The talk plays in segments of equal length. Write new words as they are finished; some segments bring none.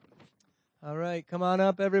All right, come on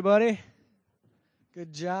up, everybody.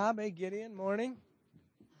 Good job. Hey, Gideon, morning.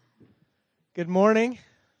 Good morning.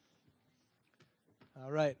 All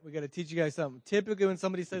right, we got to teach you guys something. Typically, when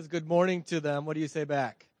somebody says good morning to them, what do you say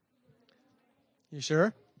back? You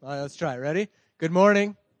sure? All right, let's try. Ready? Good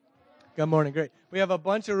morning. Good morning. Great. We have a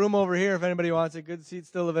bunch of room over here if anybody wants it. Good seats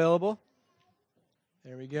still available.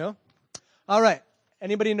 There we go. All right.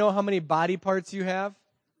 Anybody know how many body parts you have?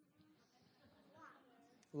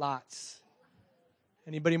 Lots.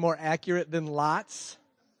 Anybody more accurate than lots?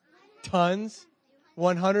 Tons?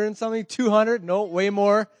 100 and something? 200? No, way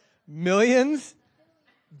more. Millions?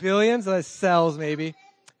 Billions? Cells, maybe.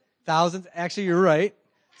 Thousands? Actually, you're right.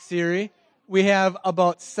 Siri. We have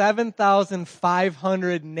about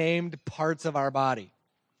 7,500 named parts of our body.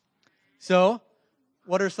 So,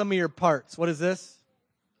 what are some of your parts? What is this?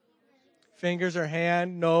 Fingers or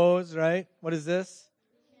hand, nose, right? What is this?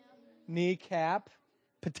 Kneecap,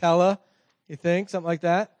 patella. You think? Something like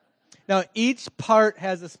that? Now, each part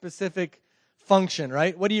has a specific function,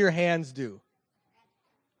 right? What do your hands do?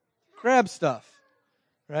 Grab stuff,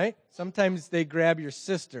 right? Sometimes they grab your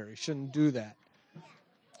sister. You shouldn't do that.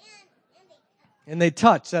 And they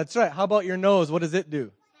touch. That's right. How about your nose? What does it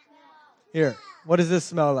do? Here. What does this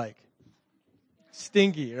smell like?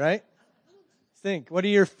 Stinky, right? Stink. What do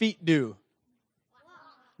your feet do?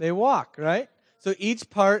 They walk, right? So each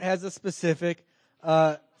part has a specific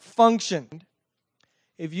function.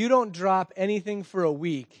 If you don't drop anything for a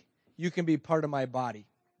week, you can be part of my body.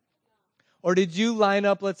 Or did you line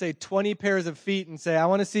up, let's say, 20 pairs of feet and say, I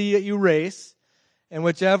want to see you race, and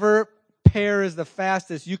whichever pair is the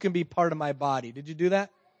fastest, you can be part of my body. Did you do that?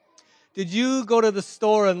 Did you go to the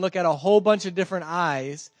store and look at a whole bunch of different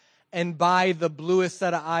eyes and buy the bluest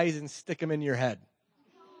set of eyes and stick them in your head?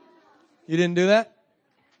 You didn't do that?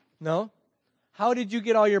 No? How did you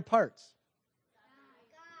get all your parts?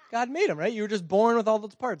 God made them, right? You were just born with all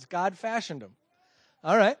those parts. God fashioned them.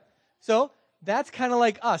 All right. So that's kind of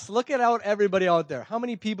like us. Look at everybody out there. How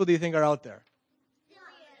many people do you think are out there?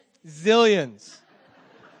 Zillions.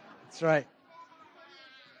 That's right.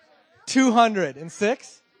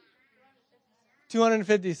 206?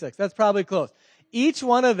 256. That's probably close. Each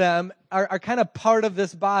one of them are kind of part of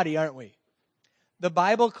this body, aren't we? The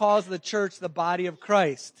Bible calls the church the body of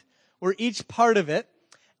Christ. We're each part of it.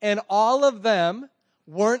 And all of them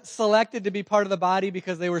weren't selected to be part of the body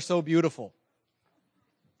because they were so beautiful,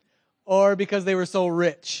 or because they were so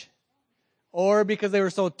rich, or because they were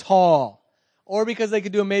so tall, or because they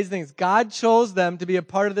could do amazing things. God chose them to be a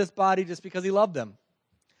part of this body just because he loved them.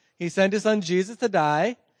 He sent his son Jesus to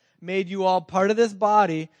die, made you all part of this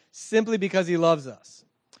body simply because he loves us.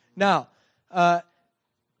 Now,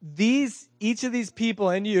 each of these people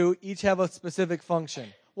and you each have a specific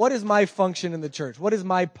function. What is my function in the church? What is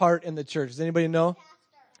my part in the church? Does anybody know?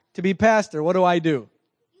 To be pastor. What do? You read Bible.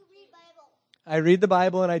 I read the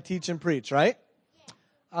Bible and I teach and preach, right?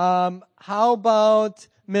 Yeah. How about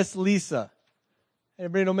Miss Lisa?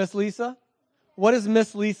 Anybody know Miss Lisa? What is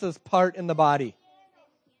Miss Lisa's part in the body?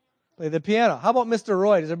 Play the piano. How about Mr.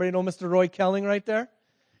 Roy? Does everybody know Mr. Roy Kelling right there?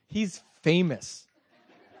 He's famous.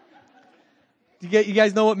 You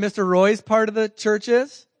guys know what Mr. Roy's part of the church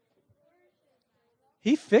is?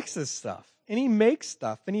 He fixes stuff, and he makes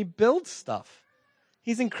stuff, and he builds stuff.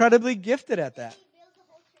 He's incredibly gifted at that.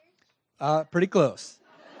 Pretty close.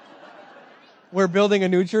 We're building a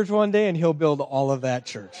new church one day, and he'll build all of that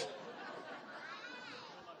church.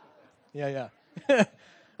 Yeah. All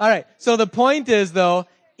right. So the point is, though,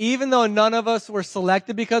 even though none of us were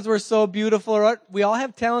selected because we're so beautiful, we all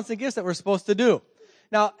have talents and gifts that we're supposed to do.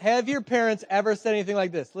 Now, have your parents ever said anything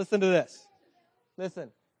like this? Listen to this. Listen.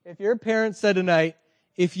 If your parents said tonight,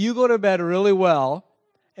 if you go to bed really well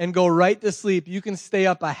and go right to sleep, you can stay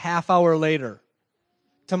up a half hour later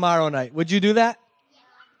tomorrow night. Would you do that?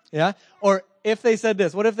 Yeah? Or if they said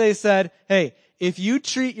this, what if they said, hey, if you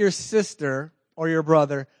treat your sister or your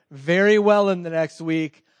brother very well in the next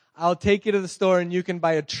week, I'll take you to the store and you can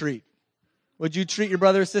buy a treat. Would you treat your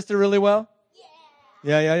brother or sister really well?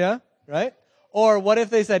 Yeah. Right? Or what if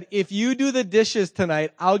they said, if you do the dishes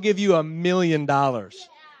tonight, I'll give you $1 million.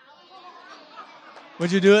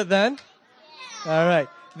 Would you do it then? All right.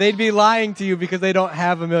 They'd be lying to you because they don't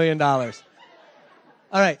have $1 million. All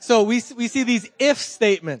right. So we see these if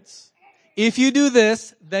statements. If you do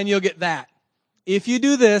this, then you'll get that. If you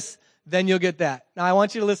do this, then you'll get that. Now I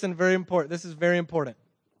want you to listen, very important. This is very important.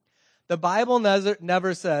 The Bible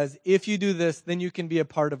never says, if you do this, then you can be a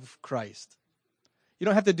part of Christ. You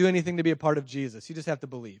don't have to do anything to be a part of Jesus. You just have to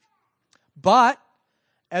believe. But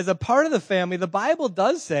as a part of the family, the Bible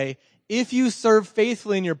does say, if you serve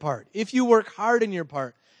faithfully in your part, if you work hard in your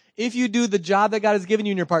part, If you do the job that God has given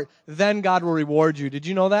you in your part, then God will reward you. Did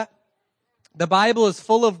you know that? The Bible is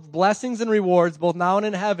full of blessings and rewards, both now and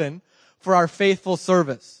in heaven, for our faithful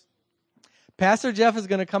service. Pastor Jeff is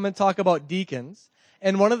going to come and talk about deacons.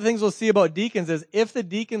 And one of the things we'll see about deacons is if the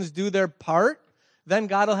deacons do their part, then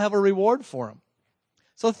God will have a reward for them.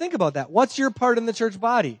 So think about that. What's your part in the church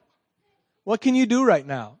body? What can you do right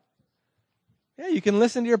now? Yeah, you can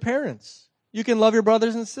listen to your parents. You can love your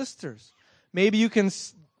brothers and sisters. Maybe you can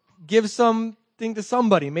give something to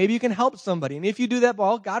somebody. Maybe you can help somebody. And if you do that,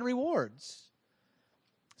 well, God rewards.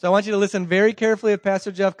 So I want you to listen very carefully if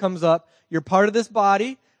Pastor Jeff comes up. You're part of this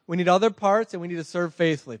body. We need other parts, and we need to serve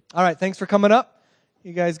faithfully. All right, thanks for coming up.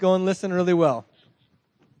 You guys go and listen really well.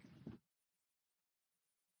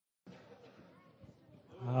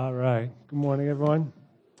 All right. Good morning, everyone.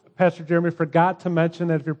 Pastor Jeremy forgot to mention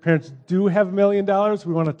that if your parents do have $1 million,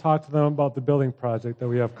 we want to talk to them about the building project that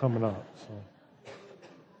we have coming up. So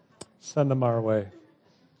send them our way.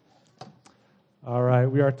 All right.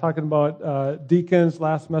 We are talking about deacons,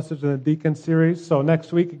 last message in the deacon series. So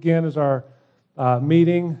next week, again, is our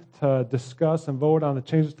meeting to discuss and vote on the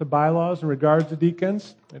changes to bylaws in regards to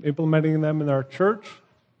deacons and implementing them in our church.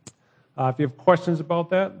 If you have questions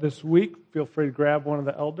about that this week, feel free to grab one of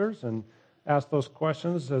the elders and ask those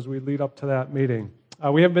questions as we lead up to that meeting.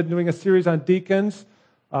 We have been doing a series on deacons.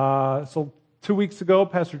 So 2 weeks ago,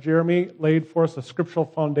 Pastor Jeremy laid for us a scriptural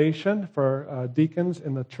foundation for deacons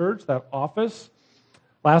in the church, that office.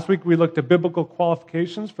 Last week, we looked at biblical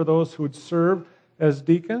qualifications for those who would serve as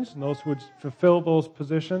deacons and those who would fulfill those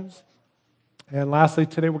positions. And lastly,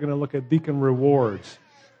 today we're going to look at deacon rewards.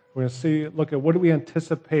 We're going to look at what do we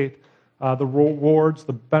anticipate the rewards,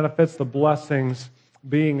 the benefits, the blessings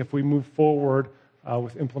being if we move forward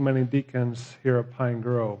with implementing deacons here at Pine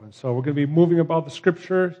Grove. And so we're going to be moving about the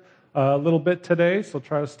scriptures a little bit today, so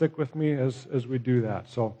try to stick with me as we do that.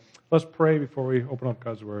 So let's pray before we open up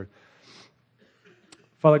God's Word.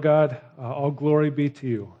 Father God, all glory be to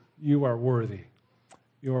you. You are worthy.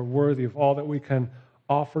 You are worthy of all that we can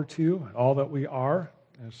offer to you, all that we are.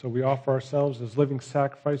 And so we offer ourselves as living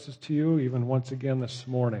sacrifices to you, even once again this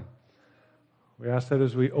morning. We ask that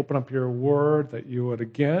as we open up your word, that you would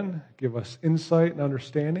again give us insight and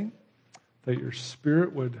understanding, that your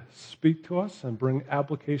Spirit would speak to us and bring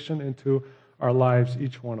application into our lives,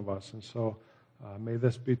 each one of us. And so may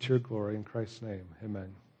this be to your glory in Christ's name.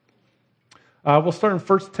 Amen. We'll start in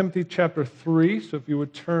 1 Timothy chapter 3. So if you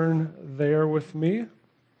would turn there with me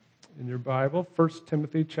in your Bible, 1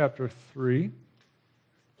 Timothy chapter 3.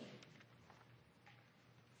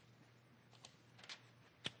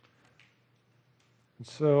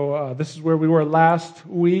 So this is where we were last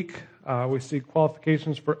week. We see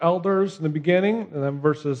qualifications for elders in the beginning, and then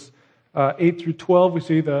verses 8 through 12, we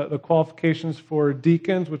see the qualifications for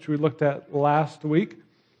deacons, which we looked at last week.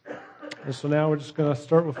 And so now we're just going to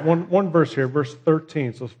start with one verse here, verse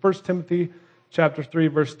 13. So 1 Timothy chapter 3,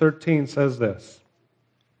 verse 13 says this: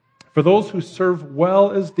 "For those who serve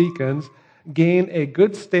well as deacons gain a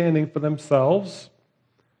good standing for themselves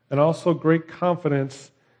and also great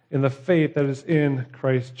confidence in the faith that is in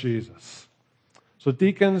Christ Jesus." So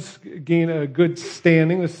deacons gain a good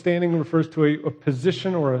standing. The standing refers to a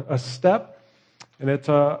position or a step, and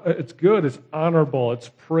it's good, it's honorable, it's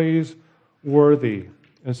praiseworthy.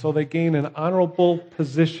 And so they gain an honorable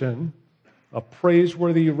position, a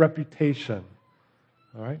praiseworthy reputation.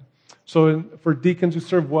 All right. So for deacons who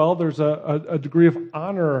serve well, there's a degree of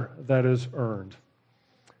honor that is earned.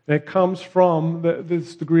 And it comes from,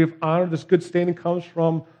 this degree of honor, this good standing comes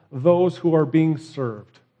from those who are being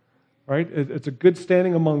served. Right? It's a good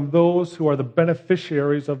standing among those who are the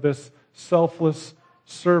beneficiaries of this selfless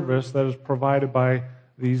service that is provided by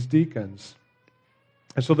these deacons.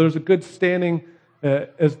 And so there's a good standing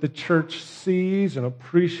as the church sees and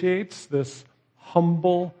appreciates this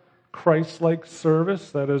humble, Christ-like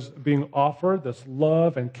service that is being offered, this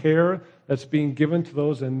love and care that's being given to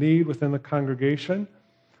those in need within the congregation.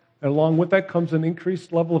 And along with that comes an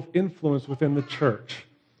increased level of influence within the church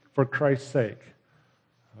for Christ's sake.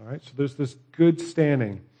 All right, so there's this good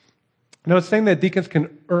standing. Now, it's saying that deacons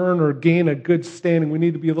can earn or gain a good standing. We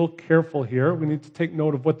need to be a little careful here. We need to take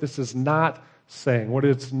note of what this is not saying, what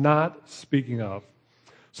it's not speaking of.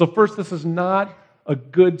 So first, this is not a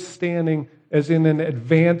good standing as in an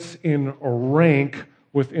advance in rank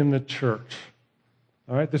within the church.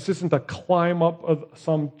 All right, this isn't a climb up of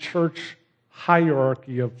some church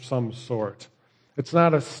hierarchy of some sort. It's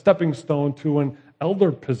not a stepping stone to an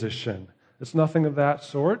elder position. It's nothing of that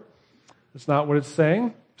sort. It's not what it's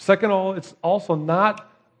saying. Second of all, it's also not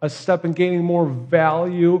a step in gaining more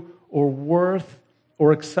value or worth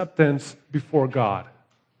or acceptance before God.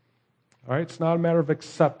 All right? It's not a matter of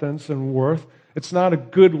acceptance and worth. It's not a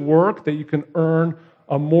good work that you can earn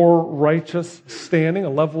a more righteous standing, a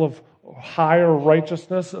level of higher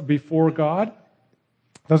righteousness before God.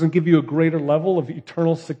 It doesn't give you a greater level of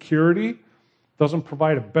eternal security. It doesn't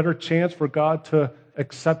provide a better chance for God to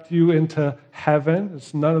accept you into heaven.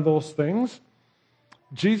 It's none of those things.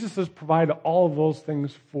 Jesus has provided all of those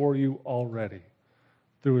things for you already.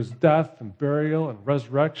 Through his death and burial and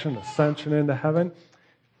resurrection, ascension into heaven,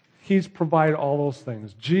 he's provided all those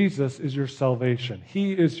things. Jesus is your salvation.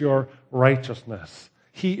 He is your righteousness.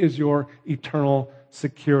 He is your eternal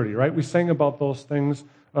security, right? We sang about those things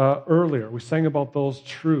earlier. We sang about those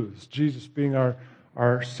truths. Jesus being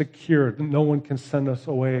our secure. No one can send us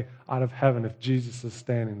away out of heaven if Jesus is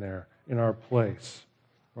standing there in our place,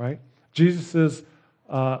 right? Jesus is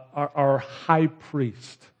our high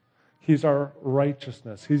priest. He's our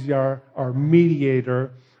righteousness. He's our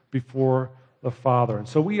mediator before the Father. And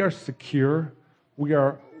so we are secure. We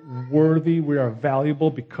are worthy. We are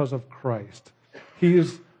valuable because of Christ.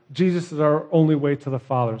 Jesus is our only way to the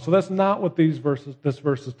Father. So that's not what this verse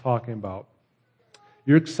is talking about.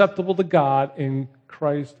 You're acceptable to God in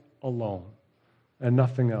Christ alone and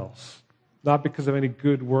nothing else. Not because of any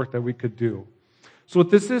good work that we could do. So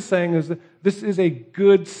what this is saying is that this is a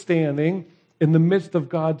good standing in the midst of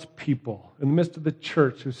God's people, in the midst of the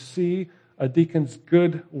church who see a deacon's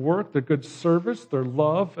good work, their good service, their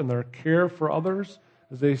love, and their care for others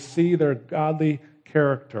as they see their godly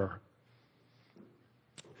character.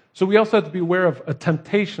 So we also have to be aware of a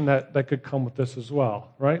temptation that could come with this as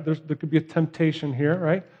well, right? There could be a temptation here,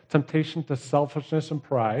 right? Temptation to selfishness and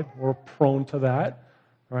pride. We're prone to that,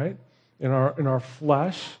 right? In our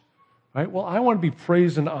flesh, right? Well, I want to be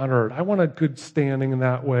praised and honored. I want a good standing in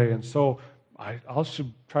that way, and so I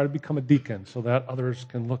should try to become a deacon so that others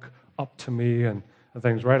can look up to me and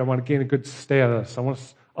things, right? I want to gain a good status. I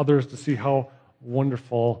want others to see how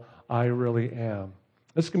wonderful I really am.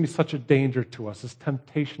 This can be such a danger to us, this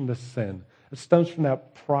temptation to sin. It stems from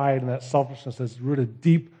that pride and that selfishness that's rooted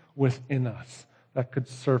deep within us that could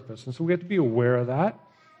surface. And so we have to be aware of that.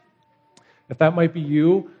 If that might be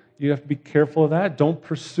you, you have to be careful of that. Don't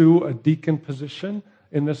pursue a deacon position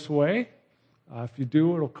in this way. If you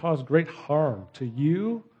do, it'll cause great harm to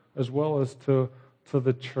you as well as to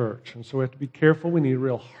the church. And so we have to be careful. We need a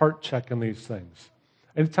real heart check in these things.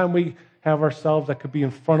 Anytime we have ourselves that could be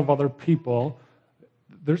in front of other people,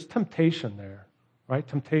 there's temptation there, right?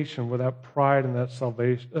 Temptation with that pride and that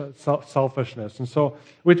selfishness. And so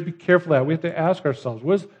we have to be careful of that. We have to ask ourselves,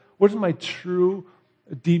 what is my true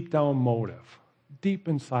deep down motive? Deep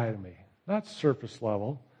inside of me. Not surface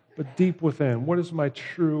level, but deep within. What is my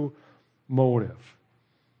true motive?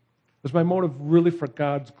 Is my motive really for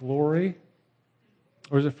God's glory?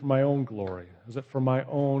 Or is it for my own glory? Is it for my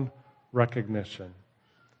own recognition?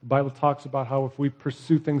 The Bible talks about how if we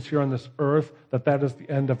pursue things here on this earth, that is the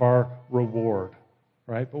end of our reward,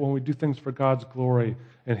 right? But when we do things for God's glory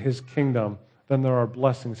and his kingdom, then there are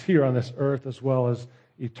blessings here on this earth as well as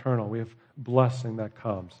eternal. We have blessing that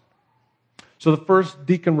comes. So the first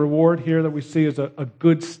deacon reward here that we see is a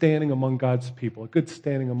good standing among God's people, a good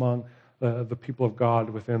standing among the people of God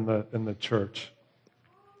within the church.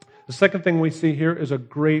 The second thing we see here is a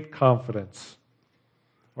great confidence.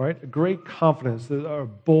 All right, a great confidence, a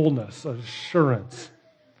boldness, assurance.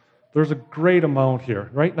 There's a great amount here,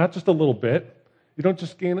 right? Not just a little bit. You don't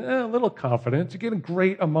just gain a little confidence. You gain a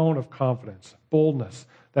great amount of confidence, boldness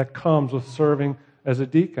that comes with serving as a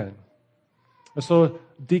deacon. And so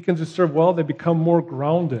deacons who serve well, they become more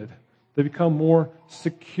grounded. They become more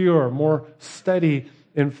secure, more steady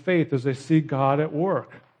in faith as they see God at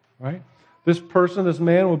work, right? This person, this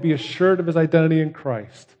man will be assured of his identity in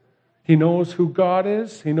Christ. He knows who God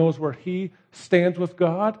is. He knows where he stands with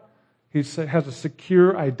God. He has a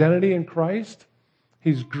secure identity in Christ.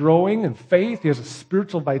 He's growing in faith. He has a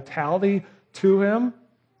spiritual vitality to him.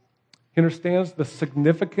 He understands the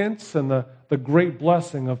significance and the great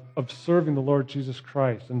blessing of serving the Lord Jesus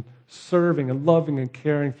Christ and serving and loving and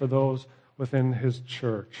caring for those within his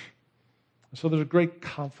church. So there's a great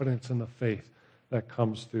confidence in the faith that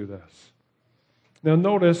comes through this. Now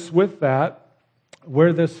notice with that,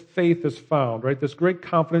 where this faith is found, right? This great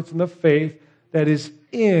confidence in the faith that is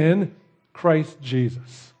in Christ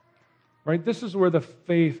Jesus, right? This is where the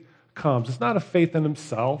faith comes. It's not a faith in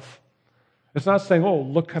himself. It's not saying, oh,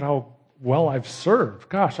 look at how well I've served.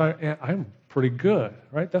 Gosh, I'm pretty good,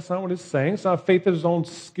 right? That's not what it's saying. It's not a faith in his own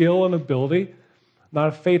skill and ability, not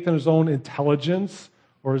a faith in his own intelligence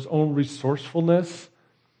or his own resourcefulness,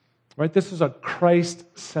 right? This is a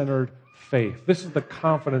Christ-centered faith. This is the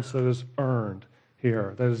confidence that is earned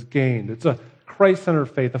here, that is gained. It's a Christ-centered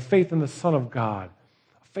faith, a faith in the Son of God,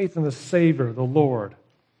 a faith in the Savior, the Lord,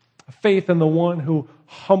 a faith in the one who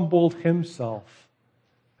humbled himself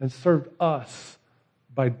and served us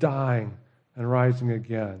by dying and rising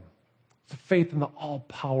again. It's a faith in the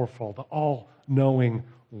all-powerful, the all-knowing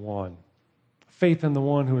one. Faith in the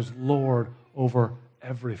one who is Lord over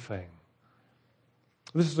everything.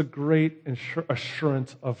 This is a great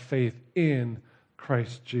assurance of faith in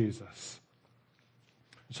Christ Jesus.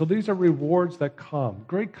 So these are rewards that come.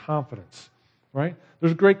 Great confidence, right?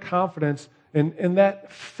 There's great confidence in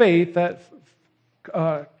that faith,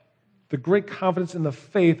 the great confidence in the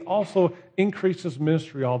faith also increases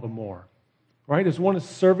ministry all the more, right? As one is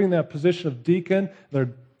serving that position of deacon,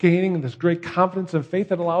 they're gaining this great confidence in faith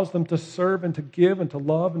that allows them to serve and to give and to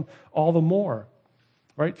love and all the more,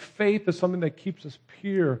 right? Faith is something that keeps us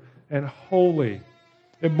pure and holy.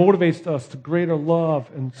 It motivates us to greater love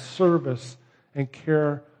and service and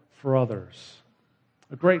care for others.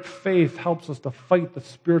 A great faith helps us to fight the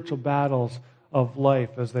spiritual battles of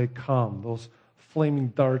life as they come, those flaming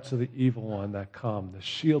darts of the evil one that come. The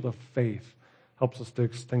shield of faith helps us to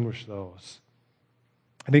extinguish those.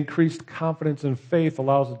 An increased confidence in faith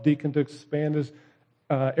allows a deacon to expand his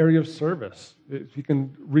area of service. He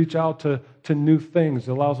can reach out to new things.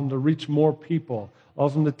 It allows him to reach more people.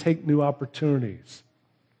 Allows him to take new opportunities.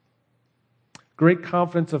 Great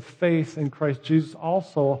confidence of faith in Christ Jesus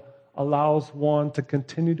also allows one to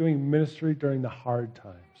continue doing ministry during the hard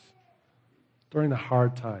times. During the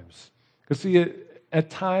hard times. Because see, at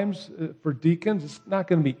times for deacons, it's not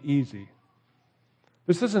going to be easy.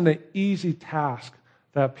 This isn't an easy task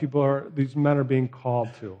that these men are being called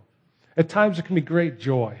to. At times it can be great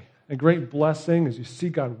joy and great blessing as you see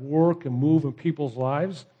God work and move in people's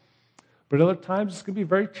lives. But at other times it's going to be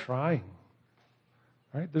very trying.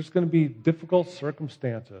 Right? There's going to be difficult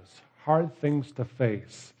circumstances, hard things to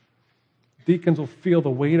face. Deacons will feel the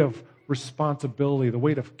weight of responsibility, the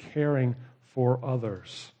weight of caring for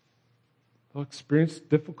others. They'll experience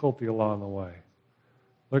difficulty along the way.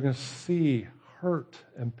 They're going to see hurt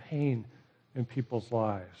and pain in people's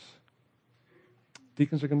lives.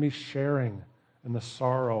 Deacons are going to be sharing in the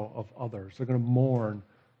sorrow of others. They're going to mourn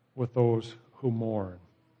with those who mourn.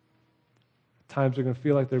 At times they're going to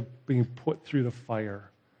feel like they're being put through the fire.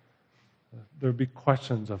 There'll be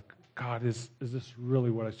questions of, God, is this really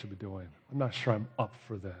what I should be doing? I'm not sure I'm up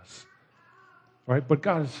for this. Right? But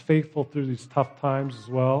God is faithful through these tough times as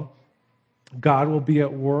well. God will be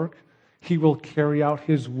at work. He will carry out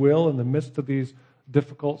His will in the midst of these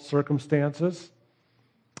difficult circumstances.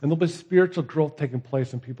 And there'll be spiritual growth taking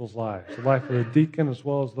place in people's lives, the life of the deacon as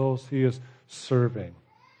well as those he is serving.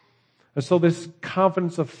 And so this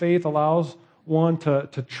confidence of faith allows one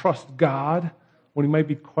to trust God when he might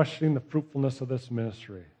be questioning the fruitfulness of this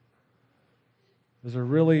ministry. Is there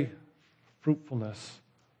really fruitfulness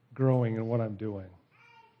growing in what I'm doing?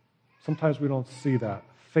 Sometimes we don't see that.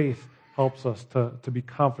 Faith helps us to be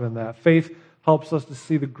confident in that. Faith helps us to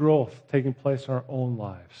see the growth taking place in our own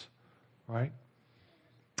lives, right?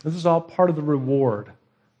 This is all part of the reward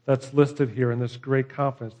that's listed here in this great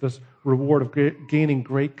confidence, this reward of gaining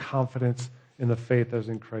great confidence in the faith that is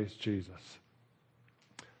in Christ Jesus.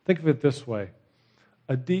 Think of it this way.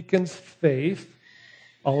 A deacon's faith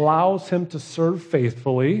allows him to serve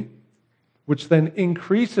faithfully, which then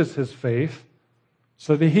increases his faith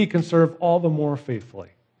so that he can serve all the more faithfully.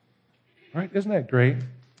 Right? Isn't that great?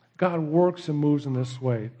 God works and moves in this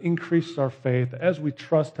way. It increases our faith. As we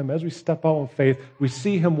trust Him, as we step out in faith, we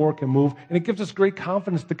see Him work and move, and it gives us great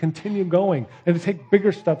confidence to continue going and to take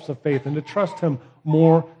bigger steps of faith and to trust Him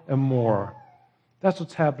more and more. That's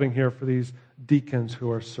what's happening here for these deacons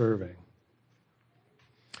who are serving.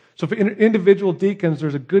 So for individual deacons,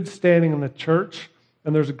 there's a good standing in the church,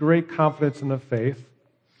 and there's a great confidence in the faith.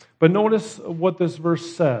 But notice what this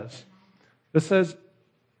verse says. It says,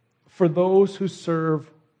 for those who serve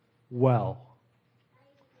well.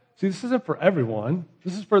 See, this isn't for everyone.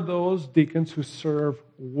 This is for those deacons who serve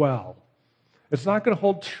well. It's not going to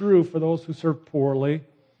hold true for those who serve poorly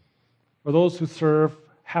or those who serve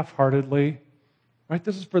half-heartedly. Right?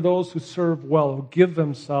 This is for those who serve well, who give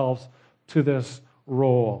themselves to this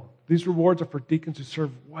role. These rewards are for deacons who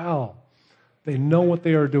serve well. They know what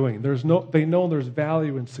they are doing. They know there's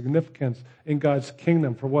value and significance in God's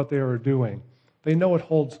kingdom for what they are doing. They know it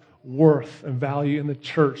holds worth and value in the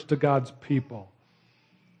church to God's people.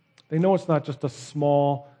 They know it's not just a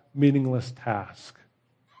small, meaningless task.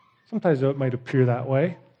 Sometimes it might appear that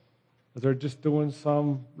way. As they're just doing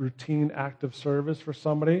some routine act of service for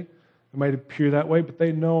somebody. It might appear that way, but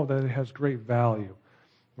they know that it has great value.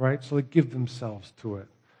 Right? So they give themselves to it.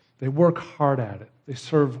 They work hard at it. They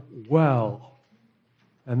serve well.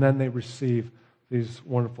 And then they receive these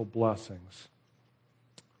wonderful blessings.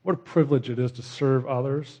 What a privilege it is to serve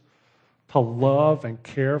others, to love and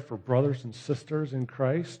care for brothers and sisters in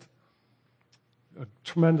Christ. A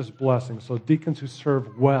tremendous blessing. So deacons who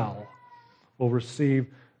serve well will receive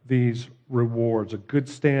these rewards, a good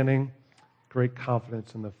standing, great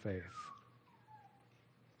confidence in the faith.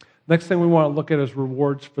 Next thing we want to look at is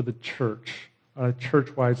rewards for the church on a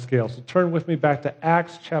church-wide scale. So turn with me back to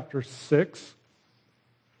Acts chapter 6.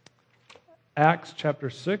 Acts chapter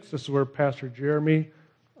 6, this is where Pastor Jeremy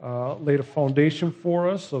laid a foundation for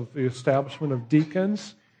us of the establishment of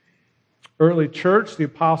deacons. Early church, the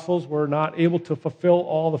apostles were not able to fulfill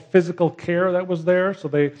all the physical care that was there, so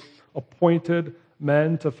they appointed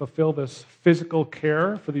men to fulfill this physical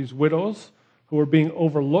care for these widows who were being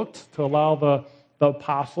overlooked, to allow the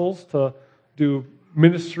apostles to do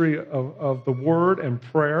ministry of the word and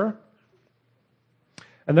prayer.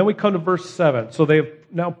 And then we come to verse 7. So they've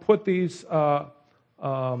now put these,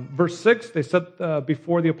 verse 6, they set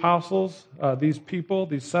before the apostles these people,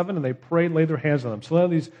 these 7, and they prayed, laid their hands on them. So now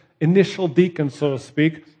these initial deacons, so to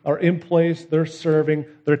speak, are in place, they're serving,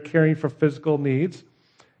 they're caring for physical needs.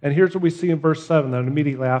 And here's what we see in verse 7, then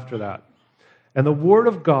immediately after that. And the word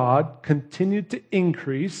of God continued to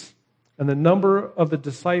increase, and the number of the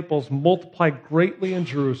disciples multiplied greatly in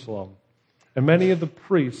Jerusalem. And many of the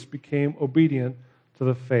priests became obedient to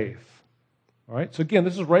the faith. All right, so again,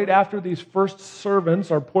 this is right after these first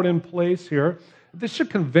servants are put in place here. This should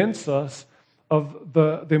convince us of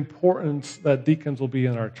the importance that deacons will be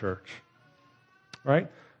in our church. Right?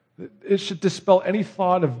 It should dispel any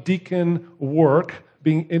thought of deacon work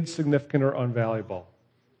being insignificant or unvaluable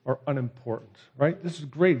or unimportant. Right? This is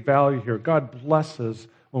great value here. God blesses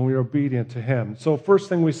when we are obedient to Him. So first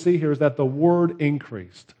thing we see here is that the word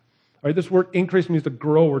increased. Right? This word increase means to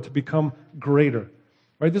grow or to become greater.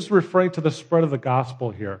 Right? This is referring to the spread of the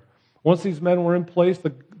gospel here. Once these men were in place,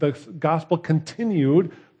 the gospel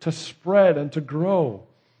continued to spread and to grow.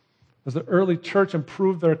 As the early church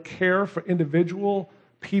improved their care for individual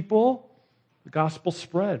people, the gospel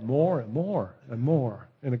spread more and more and more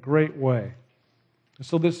in a great way. And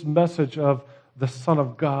so this message of the Son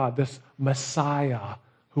of God, this Messiah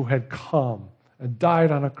who had come and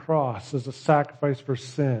died on a cross as a sacrifice for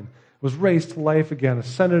sin, was raised to life again,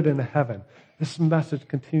 ascended into heaven. This message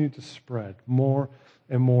continued to spread more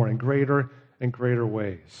and more in greater and greater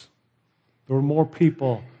ways. There were more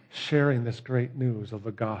people sharing this great news of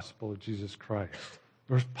the gospel of Jesus Christ.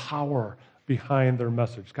 There was power behind their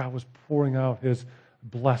message. God was pouring out His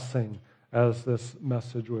blessing as this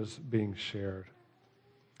message was being shared.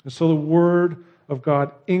 And so the word of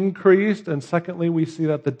God increased, and secondly, we see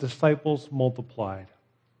that the disciples multiplied.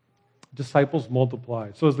 Disciples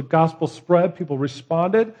multiplied. So as the gospel spread, people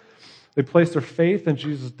responded. They placed their faith in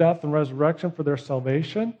Jesus' death and resurrection for their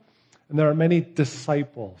salvation. And there are many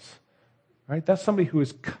disciples. Right? That's somebody who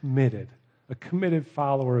is committed, a committed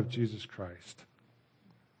follower of Jesus Christ.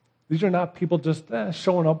 These are not people just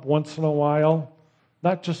showing up once in a while,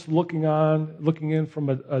 not just looking in from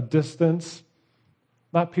a distance,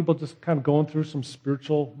 not people just kind of going through some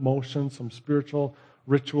spiritual motions, some spiritual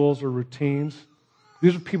rituals or routines.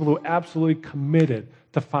 These are people who are absolutely committed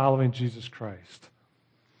to following Jesus Christ.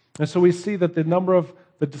 And so we see that the number of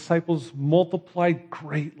the disciples multiplied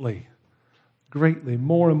greatly,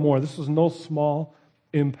 more and more. This was no small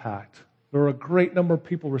impact. There were a great number of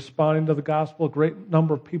people responding to the gospel, a great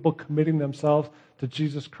number of people committing themselves to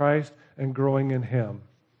Jesus Christ and growing in Him.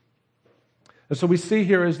 And so we see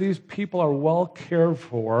here, as these people are well cared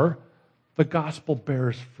for, the gospel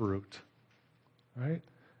bears fruit. Right?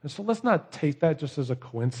 And so let's not take that just as a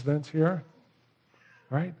coincidence here.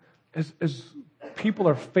 Right? As people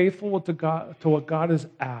are faithful to what God has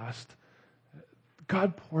asked,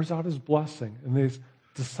 God pours out His blessing, and these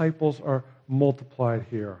disciples are multiplied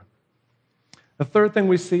here. The third thing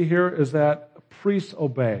we see here is that priests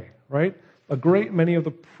obey, right? A great many of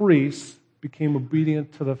the priests became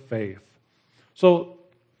obedient to the faith. So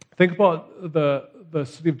think about the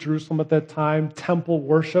city of Jerusalem at that time, temple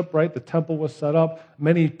worship, right? The temple was set up,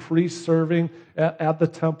 many priests serving at the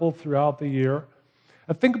temple throughout the year.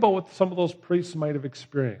 And think about what some of those priests might have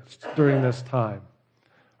experienced during this time.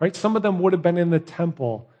 Right? Some of them would have been in the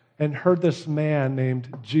temple and heard this man named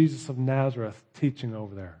Jesus of Nazareth teaching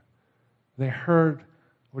over there. They heard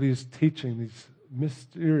what he was teaching, these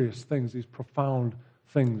mysterious things, these profound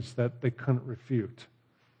things that they couldn't refute.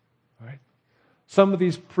 Right? Some of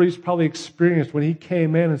these priests probably experienced when he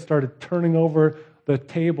came in and started turning over the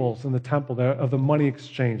tables in the temple of the money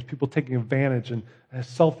exchange, people taking advantage and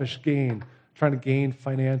selfish gain, trying to gain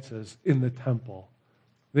finances in the temple.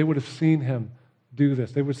 They would have seen him do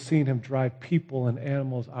this. They would have seen him drive people and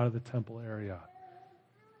animals out of the temple area.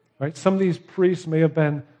 Right? Some of these priests may have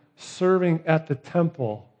been serving at the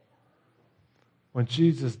temple when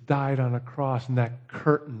Jesus died on a cross, and that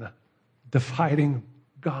curtain dividing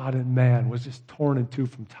God and man was just torn in two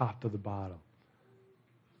from top to the bottom.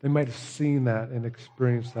 They might have seen that and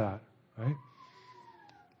experienced that, right?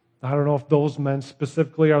 I don't know if those men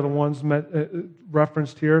specifically are the ones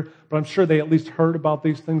referenced here, but I'm sure they at least heard about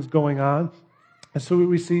these things going on. And so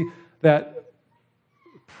we see that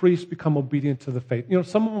priests become obedient to the faith.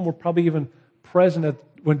 Some of them were probably even present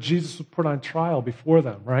when Jesus was put on trial before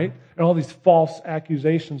them, right? And all these false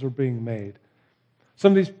accusations were being made.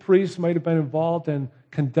 Some of these priests might have been involved in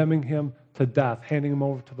condemning him to death, handing him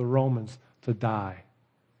over to the Romans to die.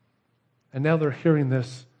 And now they're hearing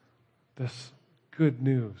this good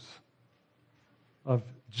news of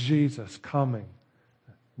Jesus coming.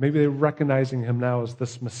 Maybe they're recognizing him now as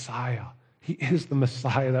this Messiah. He is the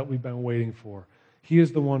Messiah that we've been waiting for. He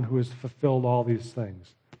is the one who has fulfilled all these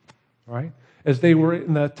things. Right? As they were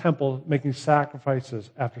in the temple making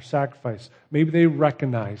sacrifices after sacrifice, maybe they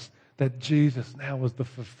recognized that Jesus now was the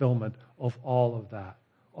fulfillment of all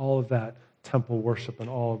of that temple worship and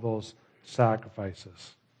all of those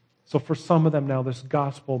sacrifices. So for some of them now, this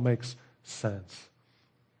gospel makes sense.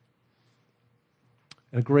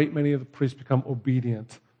 And a great many of the priests become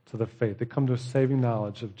obedient to the faith. They come to a saving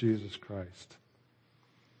knowledge of Jesus Christ.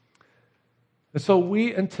 And so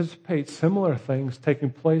we anticipate similar things taking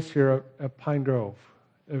place here at Pine Grove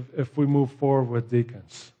if we move forward with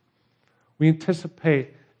deacons. We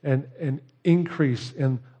anticipate an increase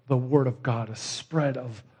in the Word of God, a spread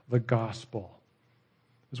of the gospel.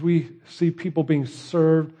 As we see people being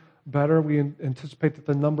served better, we anticipate that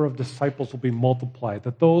the number of disciples will be multiplied,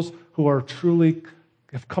 that those who are truly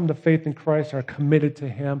have come to faith in Christ, are committed to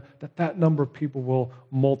Him, that number of people will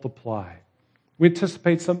multiply. We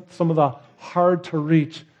anticipate some of the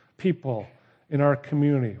hard-to-reach people in our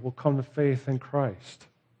community will come to faith in Christ.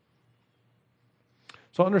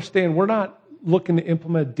 So understand, we're not looking to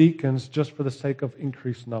implement deacons just for the sake of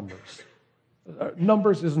increased numbers.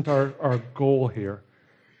 Numbers isn't our goal here.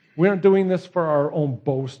 We aren't doing this for our own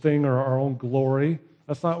boasting or our own glory.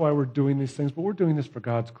 That's not why we're doing these things, but we're doing this for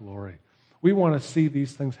God's glory. We want to see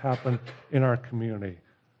these things happen in our community.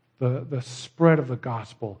 The spread of the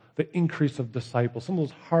gospel, the increase of disciples, some of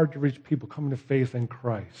those hard-to-reach people coming to faith in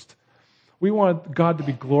Christ. We want God to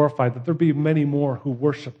be glorified, that there be many more who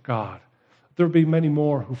worship God, that there be many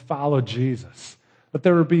more who follow Jesus, that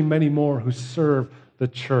there would be many more who serve the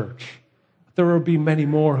church, that there would be many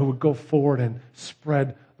more who would go forward and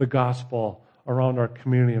spread the gospel around our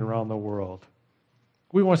community and around the world.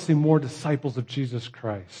 We want to see more disciples of Jesus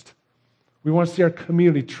Christ. We want to see our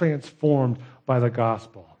community transformed by the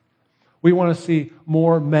gospel. We want to see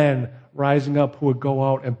more men rising up who would go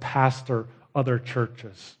out and pastor other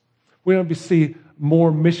churches. We want to see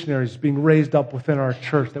more missionaries being raised up within our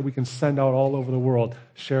church that we can send out all over the world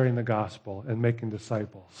sharing the gospel and making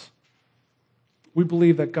disciples. We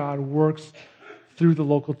believe that God works through the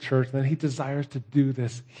local church and that He desires to do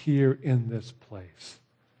this here in this place.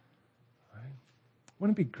 Right?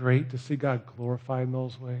 Wouldn't it be great to see God glorified in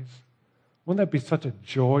those ways? Wouldn't that be such a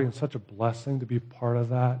joy and such a blessing to be part of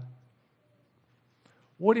that?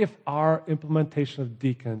 What if our implementation of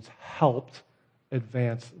deacons helped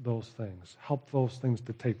advance those things, helped those things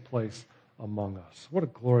to take place among us? What a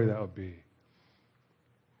glory that would be.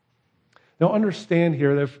 Now understand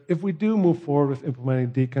here that if we do move forward with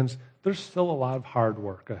implementing deacons, there's still a lot of hard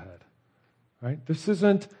work ahead. Right? This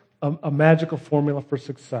isn't a magical formula for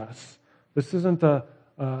success. This isn't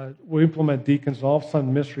we implement deacons and all of a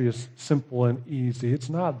sudden ministry is simple and easy. It's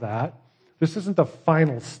not that. This isn't the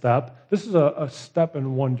final step. This is a step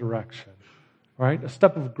in one direction, right? A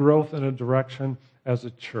step of growth in a direction as a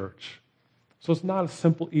church. So it's not a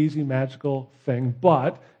simple, easy, magical thing,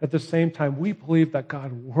 but at the same time, we believe that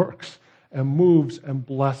God works and moves and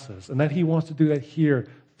blesses, and that He wants to do that here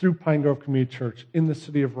through Pine Grove Community Church in the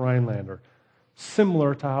city of Rhinelander,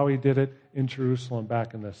 similar to how He did it in Jerusalem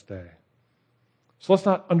back in this day. So let's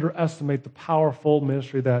not underestimate the powerful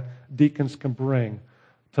ministry that deacons can bring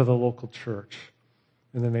to the local church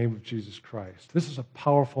in the name of Jesus Christ. This is a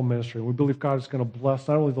powerful ministry. We believe God is going to bless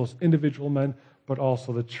not only those individual men, but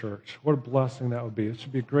also the church. What a blessing that would be. It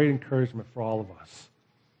should be a great encouragement for all of us.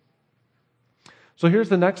 So here's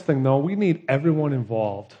the next thing, though. We need everyone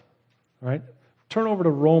involved. Right? Turn over to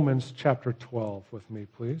Romans chapter 12 with me,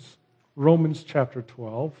 please. Romans chapter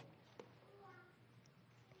 12.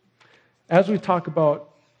 As we talk about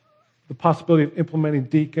the possibility of implementing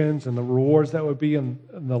deacons and the rewards that would be in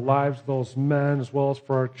the lives of those men as well as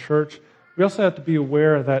for our church, we also have to be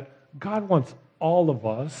aware that God wants all of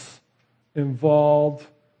us involved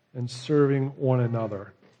in serving one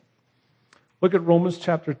another. Look at Romans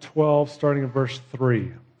chapter 12, starting in verse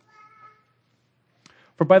 3.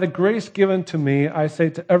 For by the grace given to me, I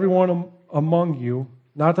say to everyone among you,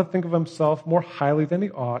 not to think of himself more highly than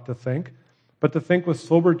he ought to think, but to think with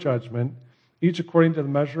sober judgment, each according to the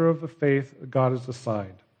measure of the faith God has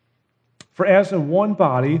assigned. For as in one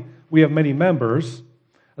body we have many members,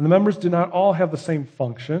 and the members do not all have the same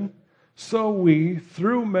function, so we,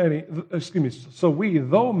 though many,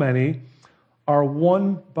 are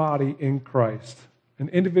one body in Christ, and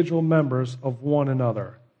individual members of one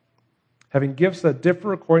another. Having gifts that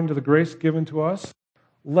differ according to the grace given to us,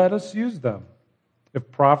 let us use them. If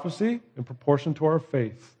prophecy, in proportion to our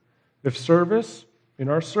faith. If service, in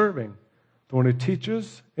our serving. The one who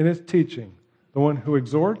teaches, in his teaching. The one who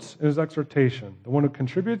exhorts, in his exhortation. The one who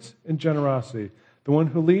contributes, in generosity. The one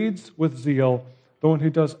who leads, with zeal. The one who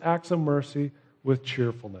does acts of mercy, with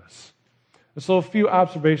cheerfulness. And so a few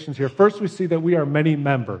observations here. First, we see that we are many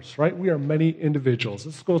members, right? We are many individuals.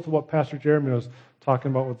 This goes to what Pastor Jeremy was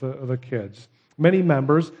talking about with the kids. Many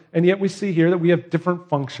members, and yet we see here that we have different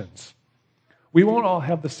functions. We won't all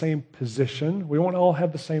have the same position. We won't all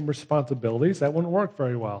have the same responsibilities. That wouldn't work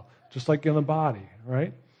very well, just like in the body,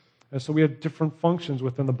 right? And so we have different functions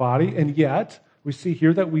within the body, and yet we see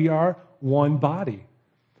here that we are one body.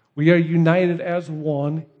 We are united as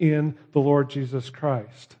one in the Lord Jesus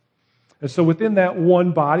Christ. And so within that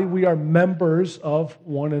one body, we are members of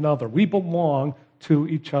one another. We belong to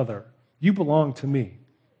each other. You belong to me,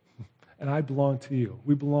 and I belong to you.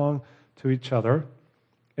 We belong to each other.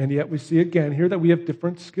 And yet we see again here that we have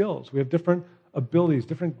different skills. We have different abilities,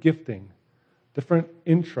 different gifting, different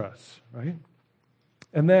interests, right?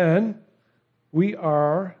 And then we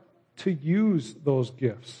are to use those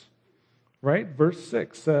gifts, right? Verse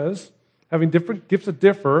 6 says, having different gifts that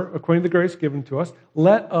differ according to the grace given to us,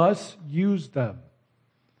 let us use them.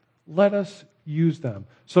 Let us use them.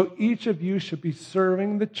 So each of you should be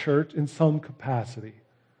serving the church in some capacity,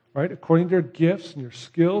 right? According to your gifts and your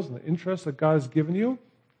skills and the interests that God has given you.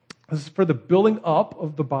 This is for the building up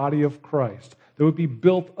of the body of Christ. That would be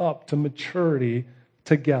built up to maturity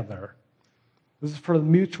together. This is for the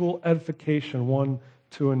mutual edification one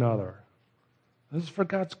to another. This is for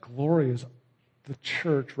God's glory as the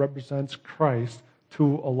church represents Christ to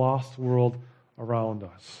a lost world around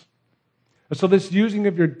us. And so this using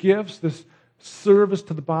of your gifts, this service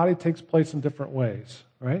to the body takes place in different ways,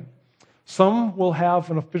 right? Some will have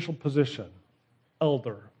an official position,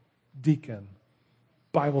 elder, deacon,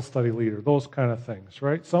 Bible study leader, those kind of things,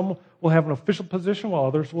 right? Some will have an official position while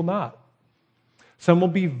others will not. Some will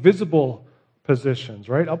be visible positions,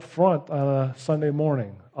 right? Up front on a Sunday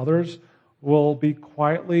morning. Others will be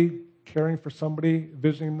quietly caring for somebody,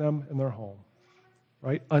 visiting them in their home,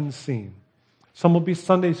 right? Unseen. Some will be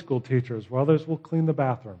Sunday school teachers, while others will clean the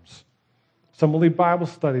bathrooms. Some will lead Bible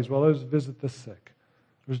studies, while others visit the sick.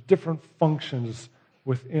 There's different functions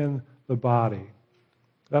within the body.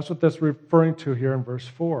 That's what that's referring to here in verse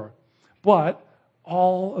 4. But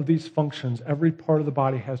all of these functions, every part of the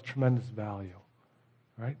body has tremendous value,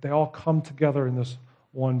 right? They all come together in this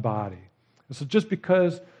one body. And so just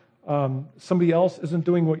because somebody else isn't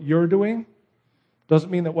doing what you're doing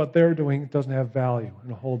doesn't mean that what they're doing doesn't have value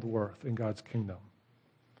and hold worth in God's kingdom,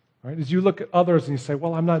 right? As you look at others and you say,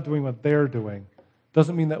 well, I'm not doing what they're doing,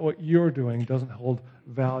 doesn't mean that what you're doing doesn't hold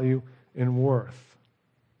value and worth.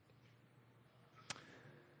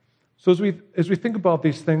 So as we think about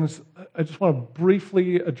these things, I just want to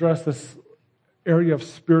briefly address this area of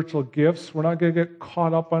spiritual gifts. We're not going to get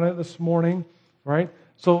caught up on it this morning, right?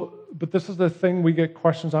 So, but this is the thing we get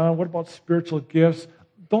questions on. What about spiritual gifts?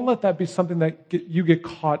 Don't let that be something that you get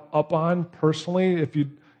caught up on personally. If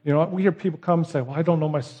we hear people come and say, well, I don't know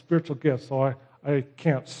my spiritual gifts, so I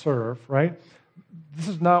can't serve, right? This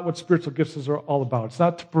is not what spiritual gifts are all about. It's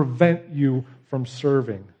not to prevent you from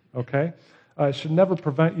serving, okay? It should never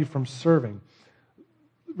prevent you from serving.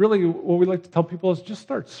 Really, what we like to tell people is just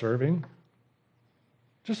start serving.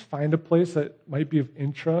 Just find a place that might be of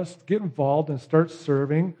interest. Get involved and start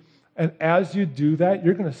serving. And as you do that,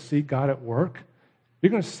 you're going to see God at work.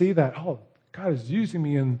 You're going to see that, oh, God is using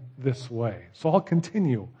me in this way, so I'll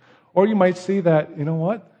continue. Or you might see that, you know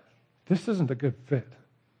what? This isn't a good fit.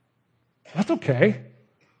 That's okay.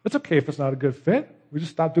 It's okay if it's not a good fit. We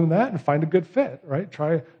just stop doing that and find a good fit, right?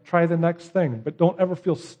 Try the next thing. But don't ever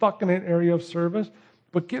feel stuck in an area of service.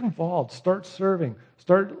 But get involved. Start serving.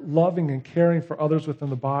 Start loving and caring for others within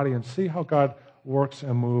the body and see how God works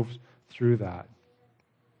and moves through that.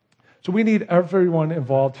 So we need everyone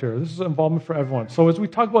involved here. This is involvement for everyone. So as we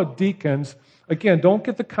talk about deacons, again, don't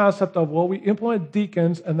get the concept of, well, we implement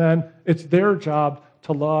deacons and then it's their job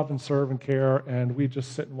to love and serve and care and we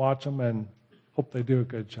just sit and watch them and hope they do a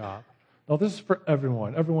good job. No, this is for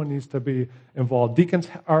everyone. Everyone needs to be involved. Deacons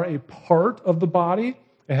are a part of the body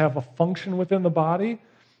and have a function within the body,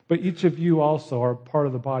 but each of you also are part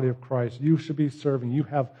of the body of Christ. You should be serving. You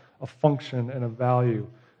have a function and a value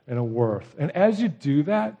and a worth. And as you do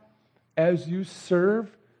that, as you serve,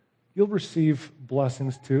 you'll receive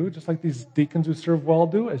blessings too, just like these deacons who serve well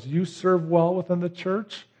do. As you serve well within the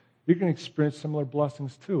church, you're going to experience similar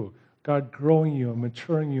blessings too. God growing you and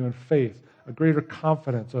maturing you in faith, a greater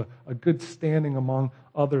confidence, a good standing among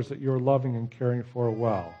others that you're loving and caring for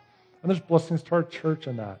well. And there's blessings to our church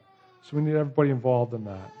in that. So we need everybody involved in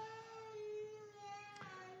that.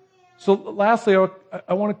 So lastly,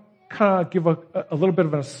 I want to kind of give a little bit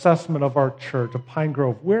of an assessment of our church, of Pine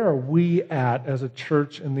Grove. Where are we at as a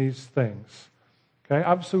church in these things? Okay,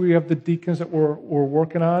 obviously we have the deacons that we're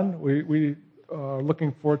working on. We are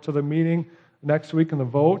looking forward to the meeting next week and the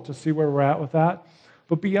vote to see where we're at with that.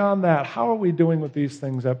 But beyond that, how are we doing with these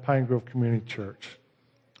things at Pine Grove Community Church?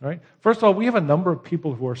 All right. First of all, we have a number of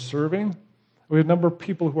people who are serving. We have a number of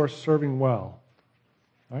people who are serving well.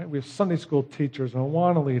 All right. We have Sunday school teachers and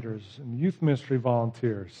Awana leaders and youth ministry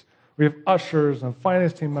volunteers. We have ushers and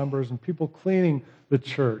finance team members and people cleaning the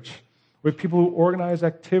church. We have people who organize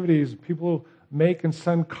activities, people who make and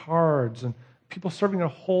send cards, and people serving in a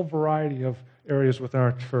whole variety of areas within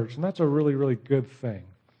our church. And that's a really, really good thing.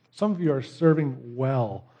 Some of you are serving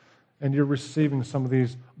well, and you're receiving some of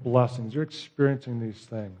these blessings. You're experiencing these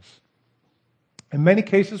things. In many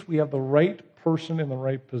cases, we have the right person in the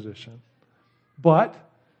right position. But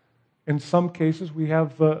in some cases, we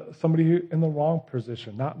have somebody in the wrong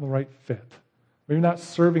position, not in the right fit. Maybe not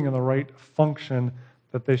serving in the right function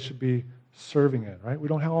that they should be serving in, right? We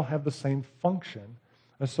don't all have the same function.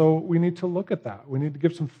 And so we need to look at that. We need to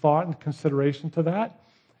give some thought and consideration to that.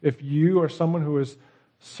 If you are someone who is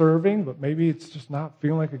serving, but maybe it's just not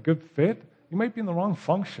feeling like a good fit, you might be in the wrong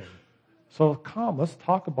function. So come, let's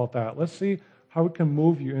talk about that. Let's see how we can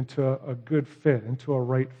move you into a good fit, into a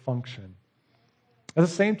right function. At the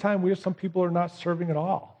same time, we have some people who are not serving at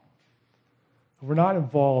all. We're not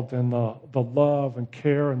involved in the love and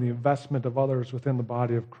care and the investment of others within the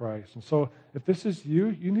body of Christ. And so if this is you,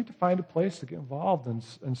 you need to find a place to get involved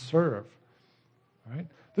and serve. Right?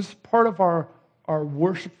 This is part of our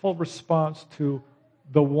worshipful response to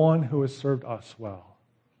the one who has served us well.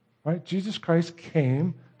 Right? Jesus Christ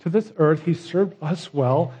came to this earth. He served us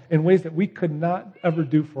well in ways that we could not ever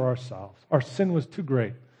do for ourselves. Our sin was too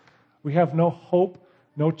great. We have no hope,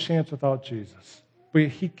 no chance without Jesus. But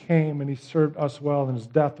he came and he served us well in his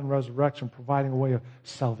death and resurrection, providing a way of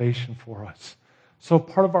salvation for us. So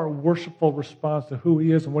part of our worshipful response to who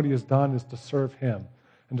he is and what he has done is to serve him,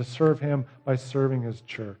 and to serve him by serving his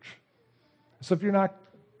church. So if you're not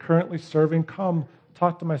currently serving, come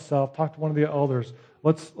talk to myself, talk to one of the elders.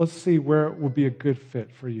 Let's see where it would be a good fit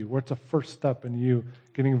for you, where it's a first step in you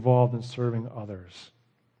getting involved in serving others.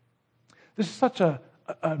 This is such a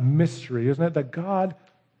mystery, isn't it? That God,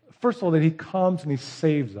 first of all, that he comes and he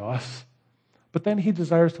saves us, but then he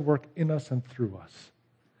desires to work in us and through us.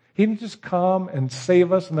 He didn't just come and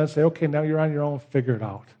save us and then say, okay, now you're on your own, figure it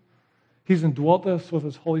out. He's indwelt us with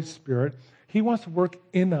his Holy Spirit. He wants to work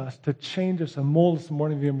in us to change us and mold us more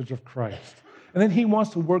in the image of Christ. And then he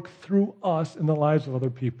wants to work through us in the lives of other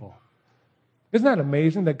people. Isn't that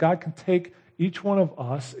amazing that God can take each one of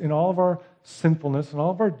us in all of our sinfulness and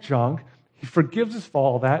all of our junk, he forgives us for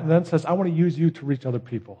all that, and then says, I want to use you to reach other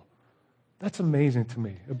people. That's amazing to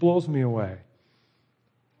me. It blows me away.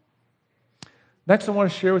 Next, I want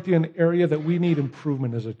to share with you an area that we need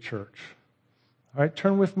improvement as a church. All right,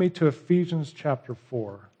 turn with me to Ephesians chapter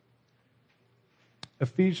 4.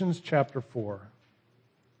 Ephesians chapter 4.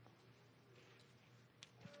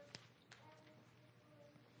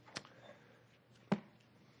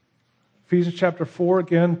 Ephesians chapter 4,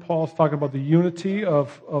 again, Paul's talking about the unity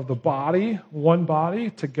of the body, one body,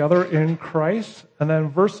 together in Christ. And then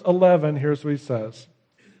verse 11, here's what he says.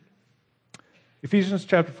 Ephesians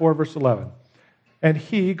chapter 4, verse 11. And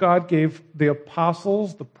he, God, gave the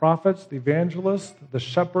apostles, the prophets, the evangelists, the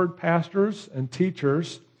shepherd, pastors, and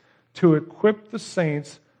teachers to equip the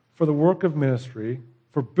saints for the work of ministry,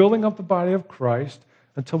 for building up the body of Christ,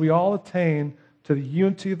 until we all attain to the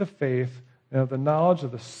unity of the faith and of the knowledge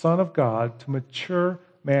of the Son of God, to mature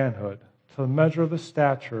manhood, to the measure of the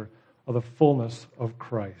stature of the fullness of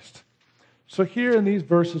Christ. So here in these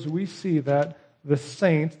verses, we see that the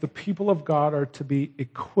saints, the people of God, are to be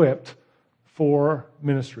equipped for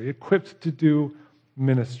ministry, equipped to do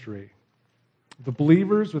ministry. The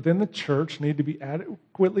believers within the church need to be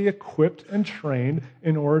adequately equipped and trained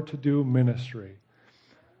in order to do ministry.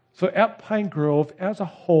 So at Pine Grove, as a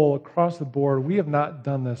whole, across the board, we have not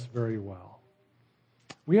done this very well.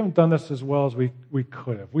 we haven't done this as well as we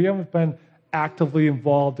could have. We haven't been actively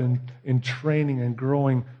involved in training and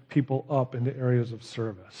growing people up into areas of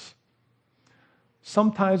service.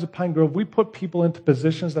 Sometimes at Pine Grove, we put people into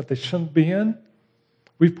positions that they shouldn't be in.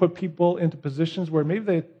 We've put people into positions where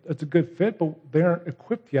maybe it's a good fit, but they aren't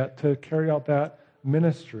equipped yet to carry out that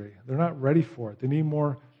ministry. They're not ready for it. They need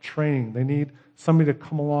more training. They need somebody to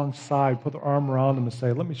come alongside, put their arm around them and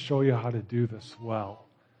say, let me show you how to do this well.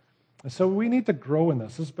 And so we need to grow in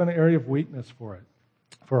this. This has been an area of weakness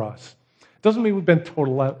for us. It doesn't mean we've been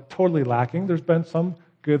totally lacking. There's been some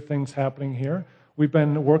good things happening here. We've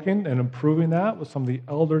been working and improving that with some of the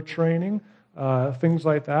elder training, things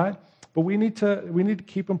like that. But we need to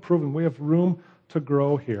keep improving. We have room to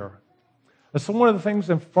grow here. And so one of the things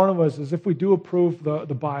in front of us is if we do approve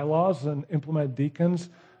the bylaws and implement deacons,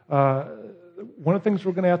 one of the things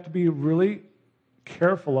we're going to have to be really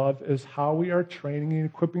careful of is how we are training and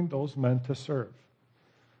equipping those men to serve.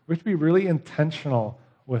 We have to be really intentional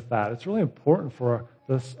with that. It's really important for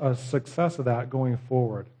the success of that going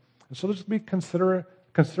forward. And so there's going to be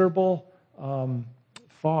considerable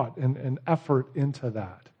thought and effort into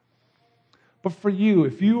that. But for you,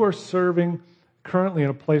 if you are serving currently in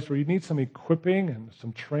a place where you need some equipping and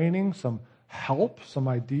some training, some help, some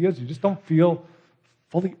ideas, you just don't feel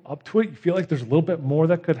fully up to it, you feel like there's a little bit more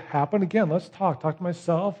that could happen, again, let's talk to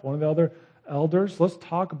myself, one of the other elders, let's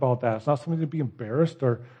talk about that. It's not something to be embarrassed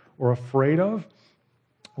or afraid of.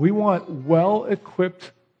 We want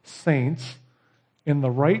well-equipped saints in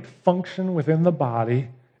the right function within the body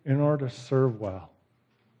in order to serve well.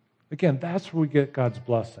 Again, that's where we get God's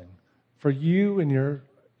blessing. For you and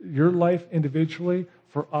your life individually,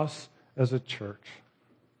 for us as a church.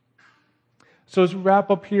 So as we wrap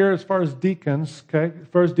up here, as far as deacons, okay,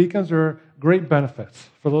 there are great benefits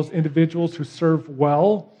for those individuals who serve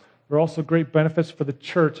well. There are also great benefits for the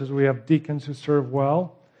church as we have deacons who serve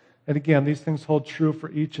well. And again, these things hold true for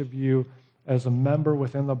each of you as a member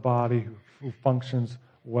within the body who functions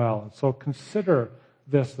well. And so consider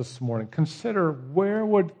this morning. Consider, where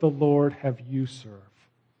would the Lord have you serve?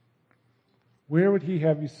 Where would he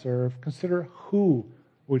have you serve? Consider, who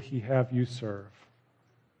would he have you serve?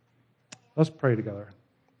 Let's pray together.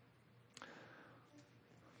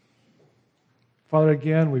 Father,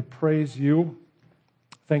 again, we praise you.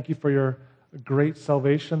 Thank you for your great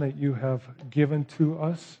salvation that you have given to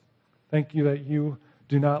us. Thank you that you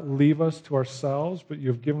do not leave us to ourselves, but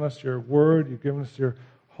you've given us your word, you've given us your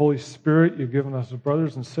Holy Spirit, you've given us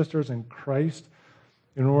brothers and sisters in Christ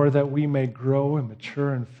in order that we may grow and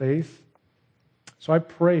mature in faith. So I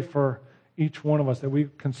pray for each one of us that we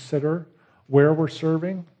consider where we're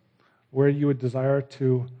serving, where you would desire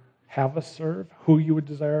to have us serve, who you would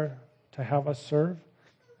desire to have us serve.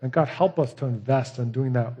 And God, help us to invest in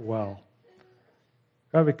doing that well.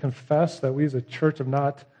 God, we confess that we as a church have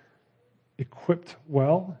not equipped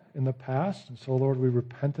well in the past. And so, Lord, we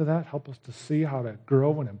repent of that. Help us to see how to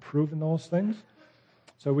grow and improve in those things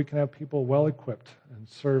so we can have people well equipped and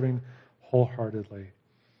serving wholeheartedly.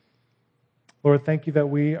 Lord, thank you that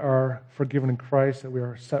we are forgiven in Christ, that we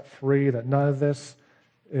are set free, that none of this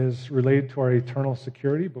is related to our eternal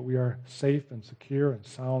security, but we are safe and secure and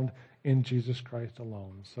sound in Jesus Christ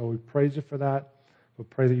alone. So we praise you for that. We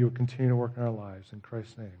pray that you will continue to work in our lives. In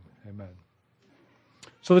Christ's name, amen.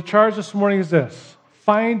 So the charge this morning is this: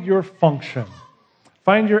 find your function.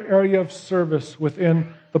 Find your area of service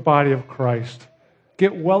within the body of Christ.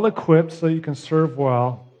 Get well equipped so you can serve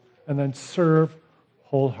well, and then serve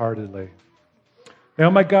wholeheartedly. Now,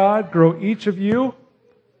 my God, grow each of you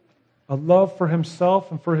a love for himself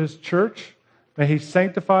and for his church. May he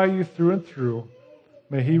sanctify you through and through.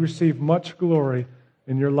 May he receive much glory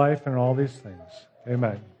in your life and in all these things.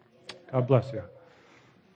 Amen. God bless you.